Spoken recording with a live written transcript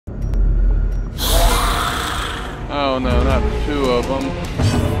Oh no, not two of them.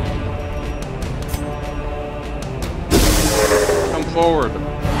 Come forward.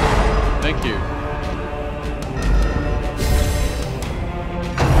 Thank you.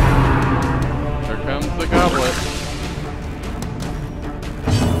 There comes the goblet.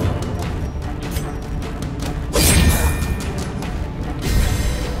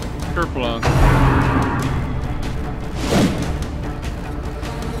 Kerplunk.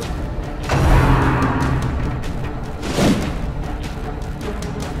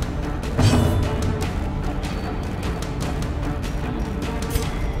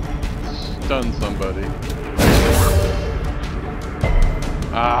 Stun somebody.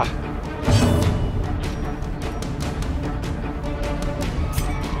 Ah.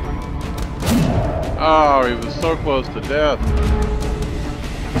 Oh, he was so close to death.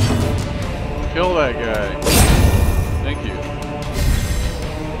 Kill that guy. Thank you.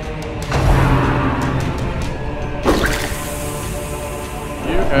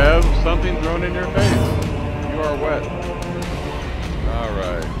 You have something thrown in your face. You are wet.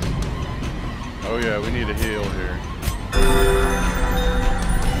 Alright. Oh yeah, we need a heal here.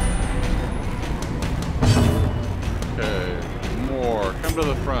 Okay, more. Come to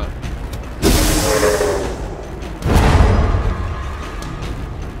the front.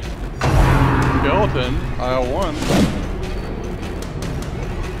 Skeleton, aisle 1.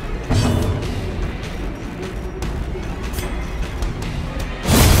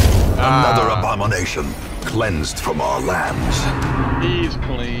 Another abomination, cleansed from our lands. He's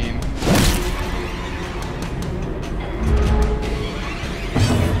clean.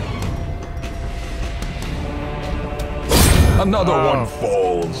 Another one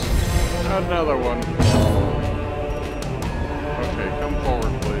falls. Another one falls. Okay, come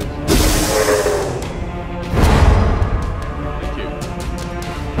forward, please. Thank you.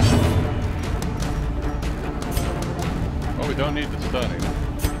 Oh, we don't need the stunning.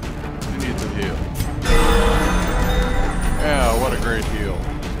 We need the heal. Yeah, what a great heal.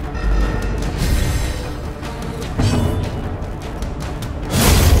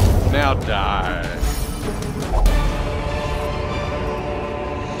 Now die.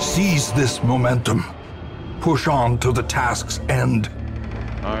 Seize this momentum. Push on to the task's end.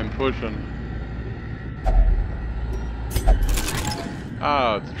 I'm pushing.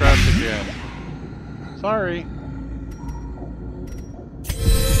 Ah, it's trapped again. Sorry.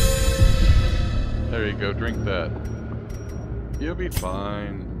 There you go, drink that. You'll be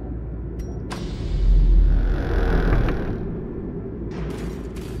fine.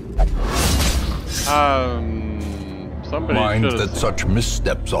 Somebody Mind that such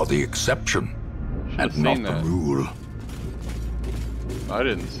missteps are the exception, and not the rule. I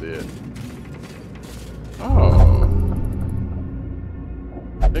didn't see it. Oh.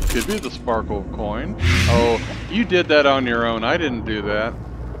 It could be the sparkle coin. Oh, you did that on your own. I didn't do that.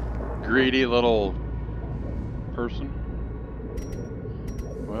 Greedy little person.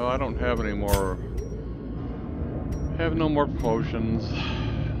 Well, I don't have any more. Have no more potions.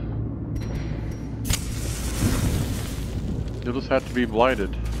 You'll just have to be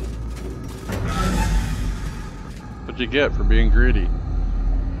blighted. What you get for being greedy.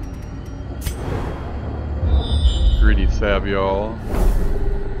 Greedy Saviol.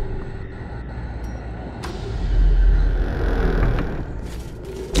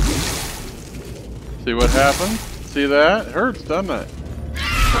 See what happened? See that? It hurts, doesn't it?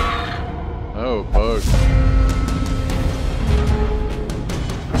 Oh, bug.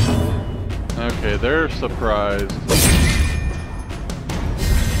 Okay, they're surprised.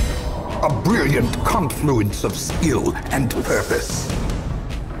 A brilliant confluence of skill and purpose.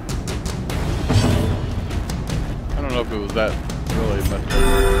 I don't know if it was that really much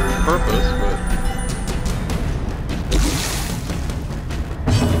purpose, but...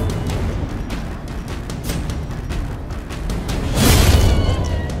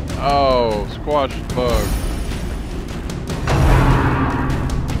 Oh, squashed bug.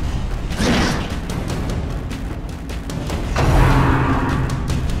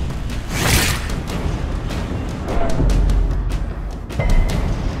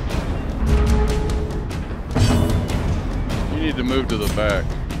 You need to move to the back.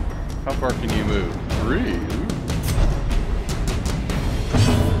 How far can you move? 3?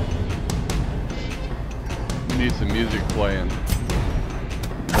 You need some music playing.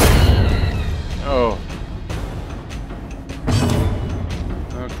 Oh.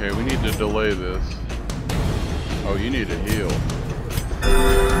 Okay, we need to delay this. Oh, you need to heal.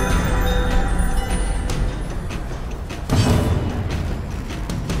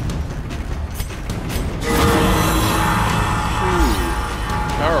 Ooh,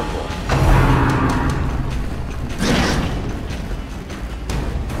 powerful.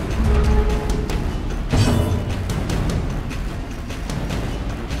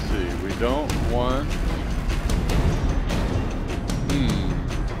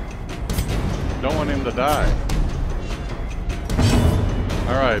 Don't want him to die.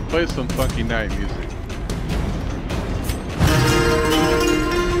 Alright, play some funky night music.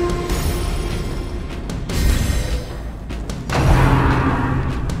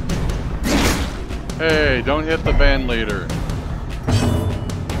 Hey, don't hit the band leader.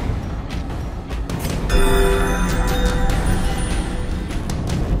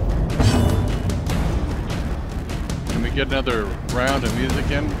 Can we get another round of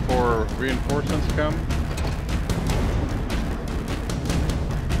music in before reinforcements come?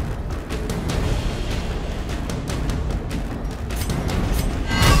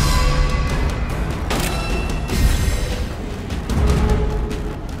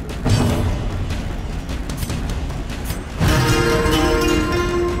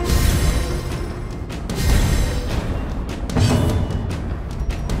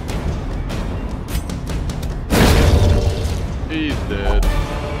 He's dead.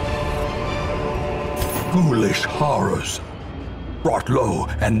 Foolish horrors. Brought low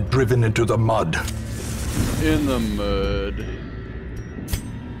and driven into the mud. In the mud.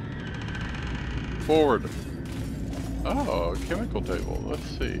 Forward. Oh, chemical table. Let's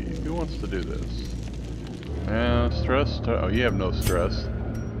see. Who wants to do this? Stress. Oh, you have no stress.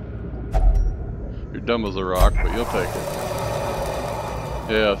 You're dumb as a rock, but you'll take it.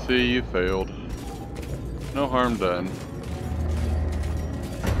 Yeah, see, you failed. No harm done.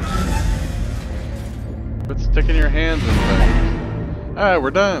 Quit sticking your hands in things. Alright,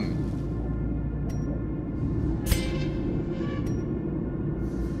 we're done.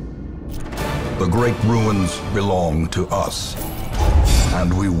 The great ruins belong to us,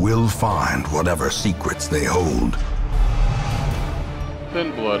 and we will find whatever secrets they hold.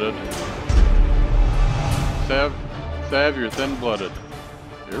 Thin-blooded. Sav, you're thin-blooded.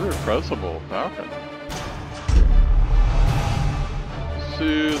 Irrepressible Falcon.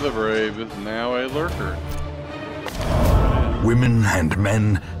 Sue the Brave is now a lurker. Women and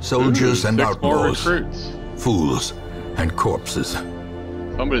men, soldiers and 6 more outlaws, recruits. fools and corpses.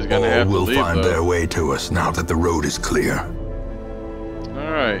 Somebody's gonna All have to will leave, find though. their way to us now that the road is clear.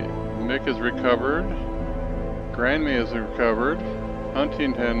 Alright, Mick is recovered. Grandme is recovered.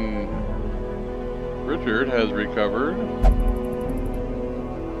 Huntington Richard has recovered.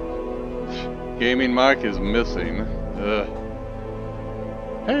 Gaming Mike is missing.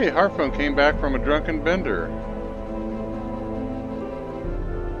 Hey, Heartphone came back from a drunken bender.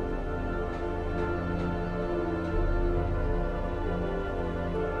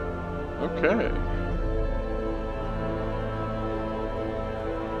 Okay.